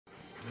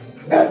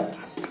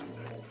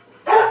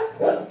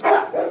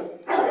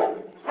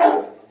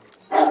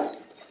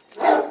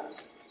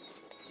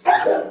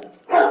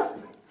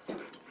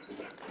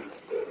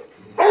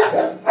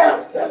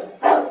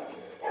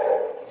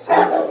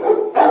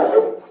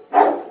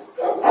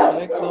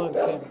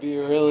be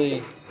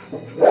really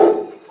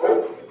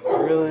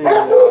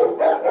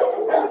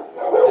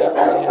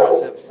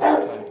apprehensive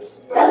sometimes.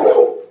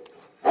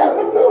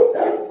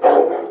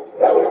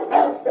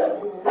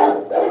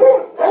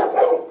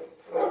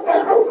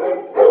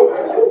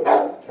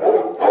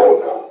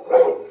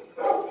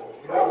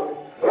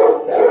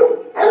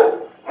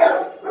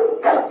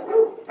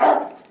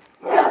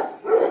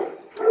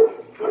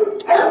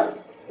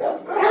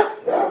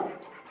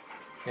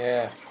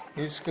 Yeah,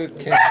 he's a good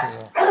catcher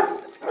though.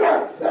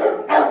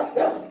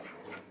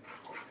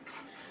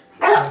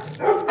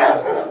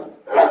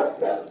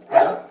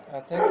 I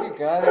think you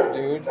got it,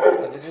 dude.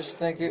 I just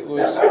think it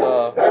was,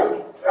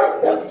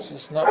 it's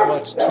just not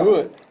much to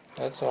it.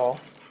 That's all.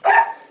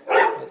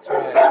 That's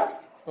right.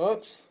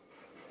 Whoops.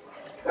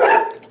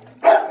 That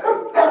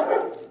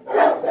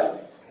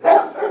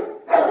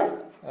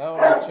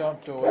one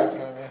jumped away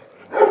from you.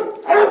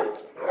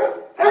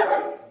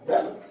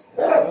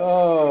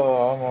 Oh,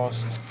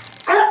 almost.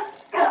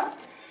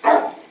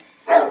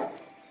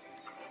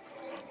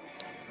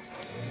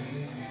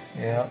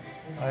 Yeah,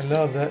 I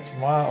love that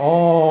smile.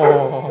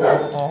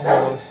 Oh,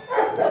 almost.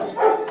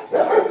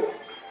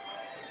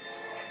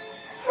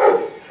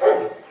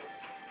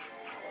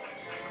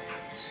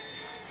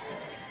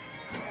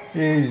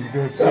 He's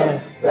good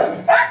cat.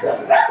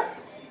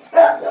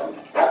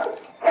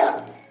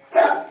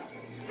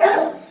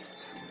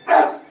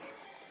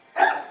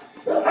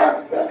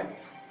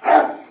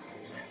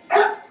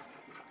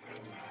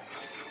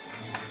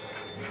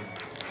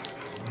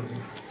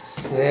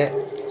 Sit.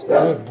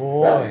 Good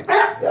boy.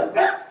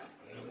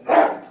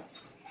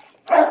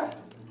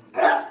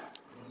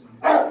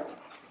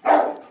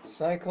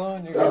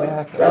 Cyclone, you're going to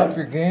have to up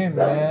your game,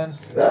 man.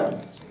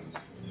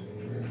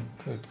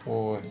 Good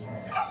boy.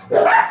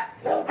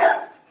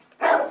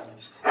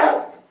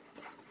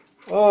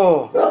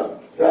 Oh.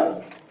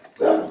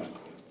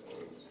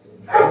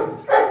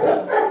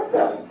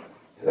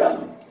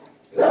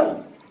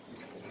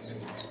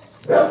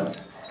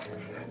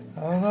 I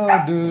don't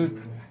know,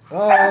 dude.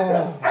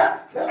 Oh.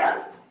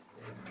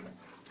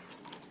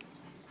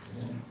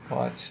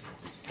 Watch.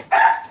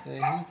 See,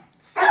 you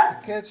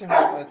catch him if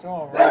I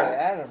throw him right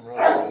at him real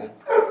good.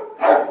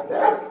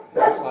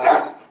 If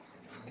I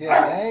get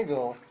an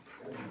angle,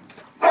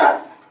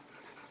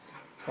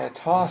 if I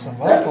toss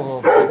him up a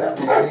little bit,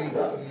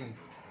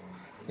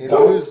 he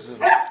loses him.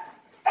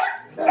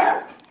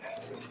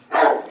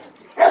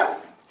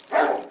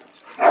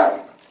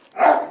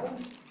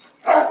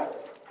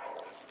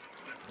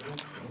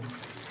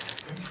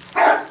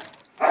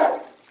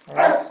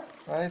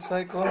 Right,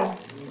 Cyclone?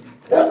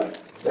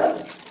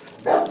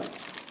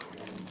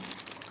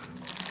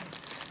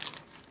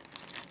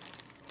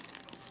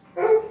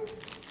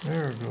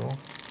 There we go.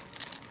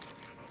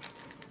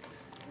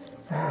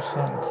 There's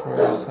something for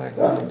you,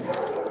 Cyclone.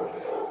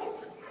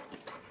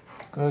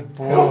 Good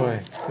boy.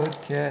 Good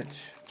catch.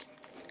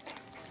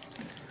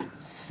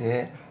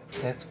 Sit.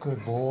 That's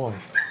good boy.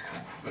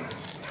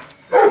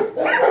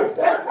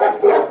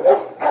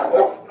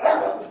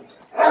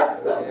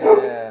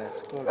 Yeah,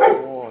 it's good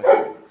boy.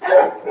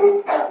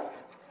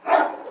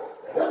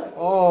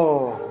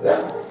 Oh.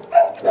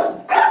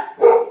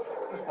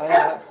 I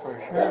got for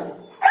sure.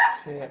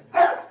 Sit.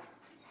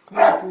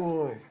 Good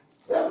boy.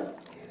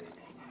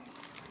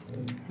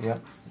 Yep.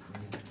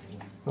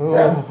 Oh. Don't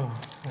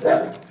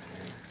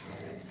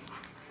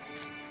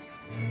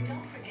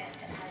forget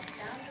to add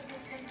sounds of the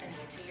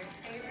symphony to your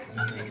favorite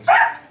music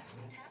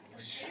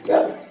channels.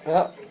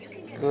 Yep.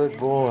 Good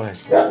boy.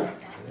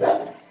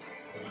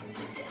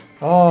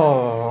 Oh,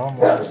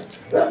 almost.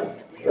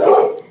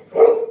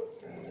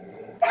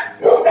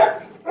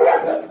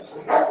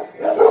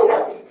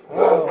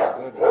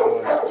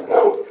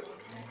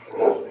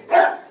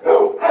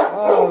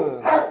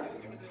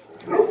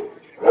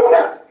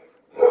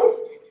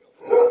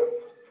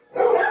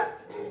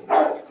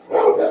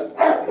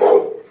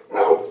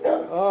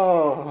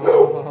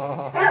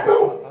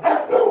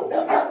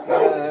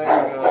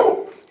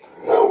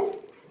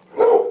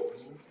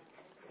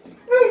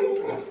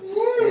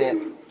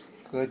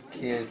 Good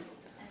kid.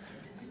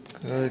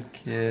 Good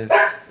kid.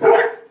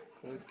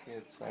 Good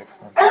kid,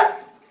 Cyclone.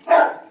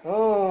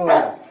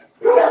 Oh!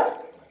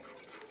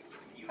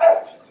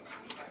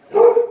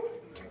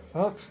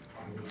 Oops.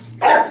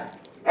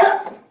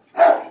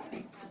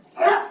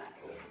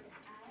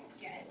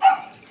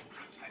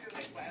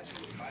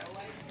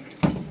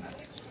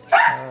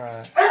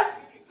 Alright.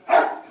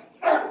 I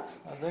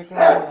think I'm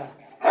gonna...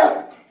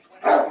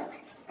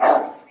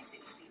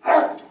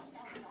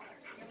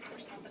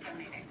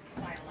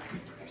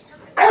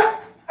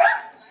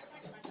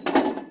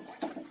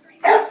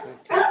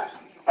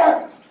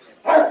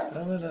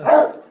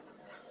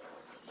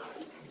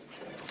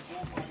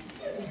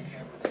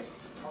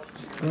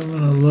 I'm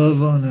gonna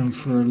love on him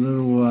for a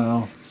little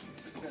while,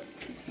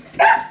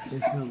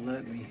 if he'll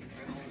let me.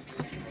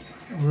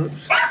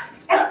 Whoops.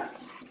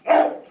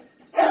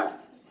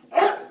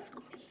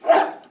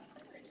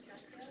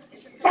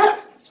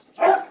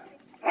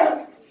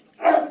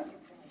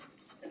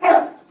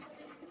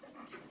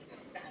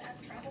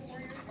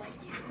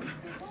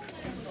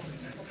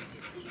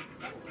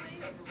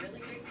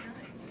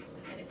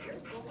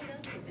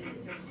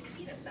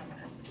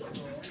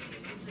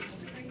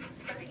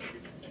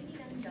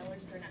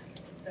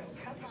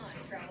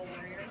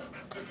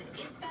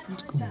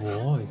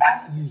 boy.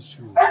 Yes,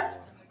 you are.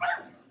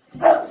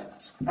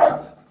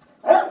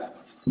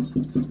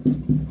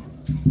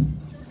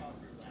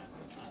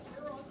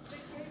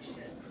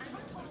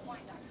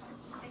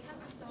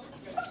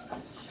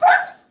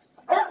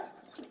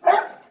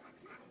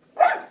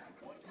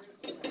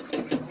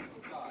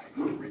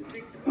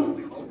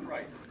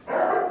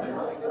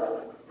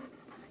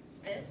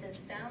 This is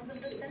Sounds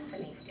of the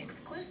Symphony,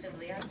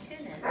 exclusively on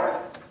TuneIn.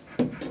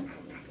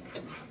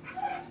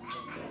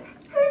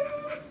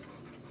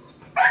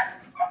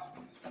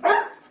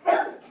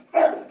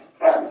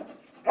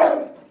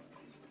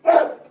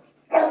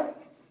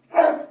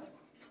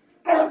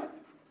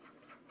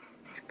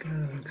 It's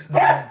kind of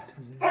exciting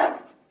today.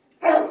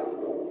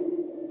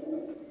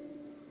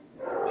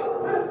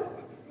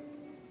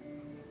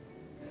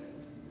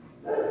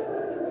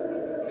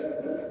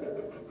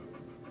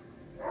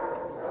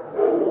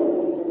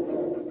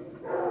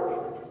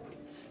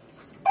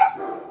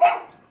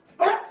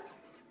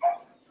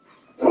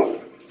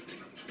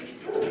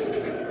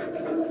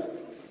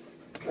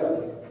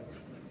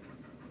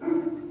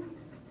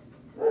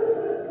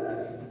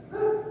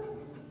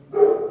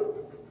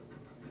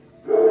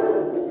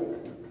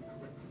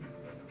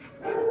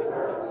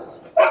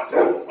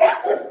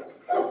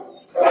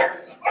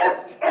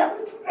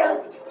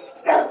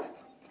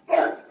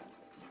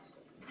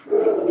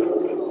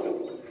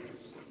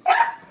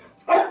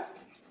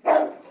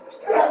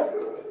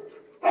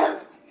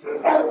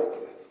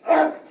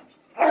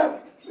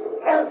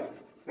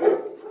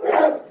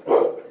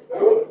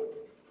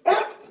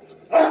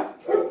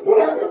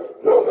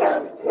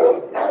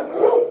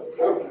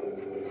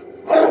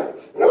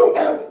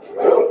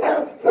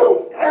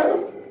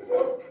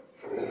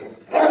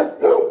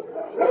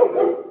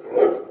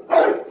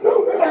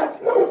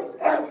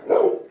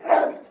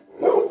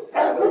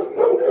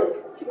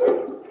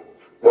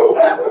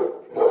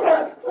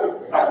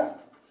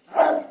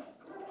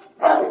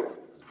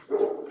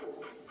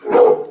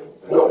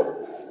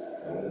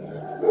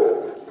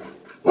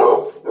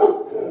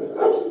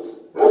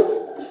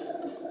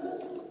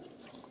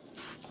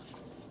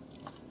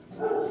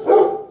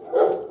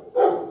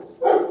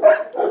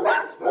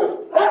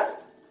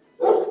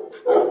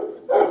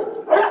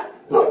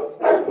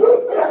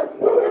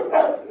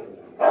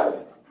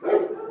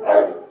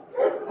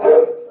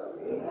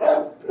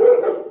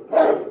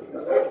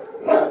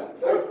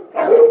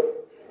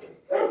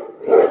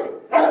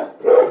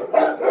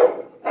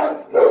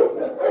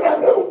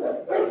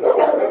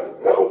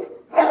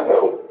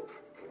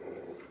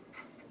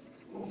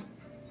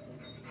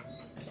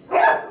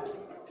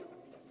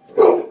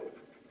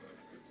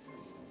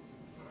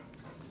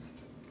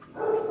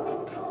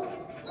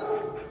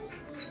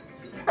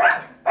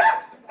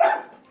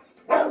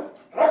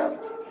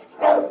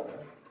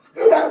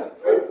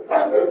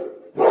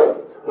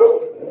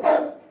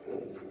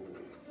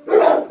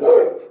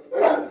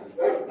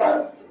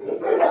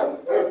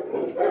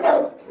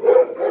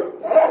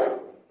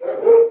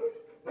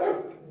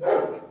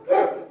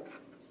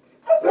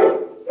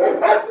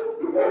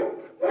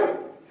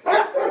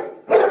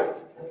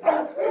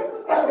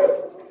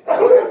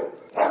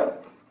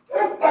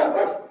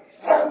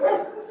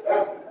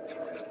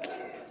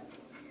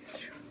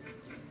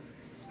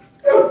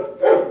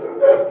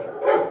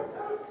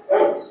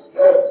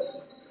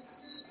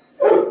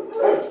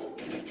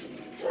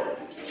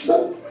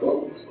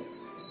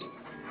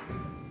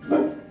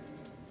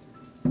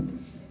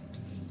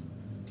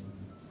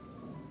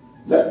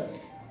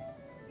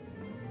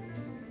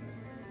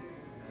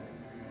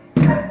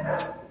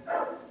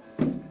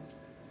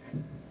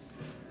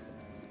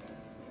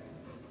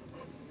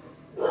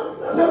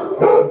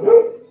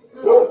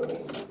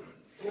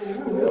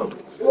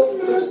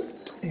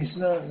 He's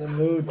not in the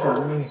mood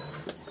today.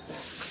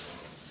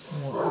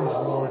 He's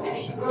more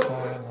interested in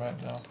playing right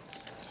now.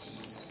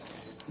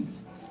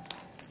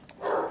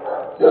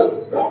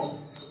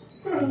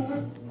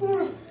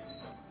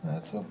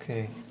 That's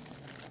okay.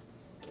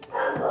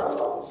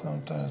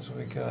 Sometimes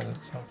we got it,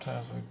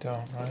 sometimes we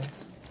don't, right?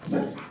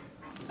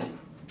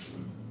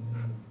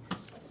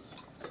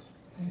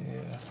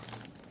 Yeah,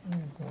 there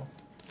you go.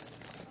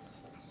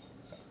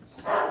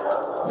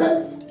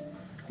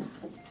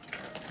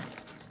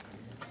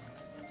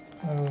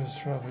 I was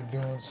probably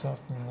doing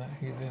something that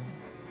he didn't.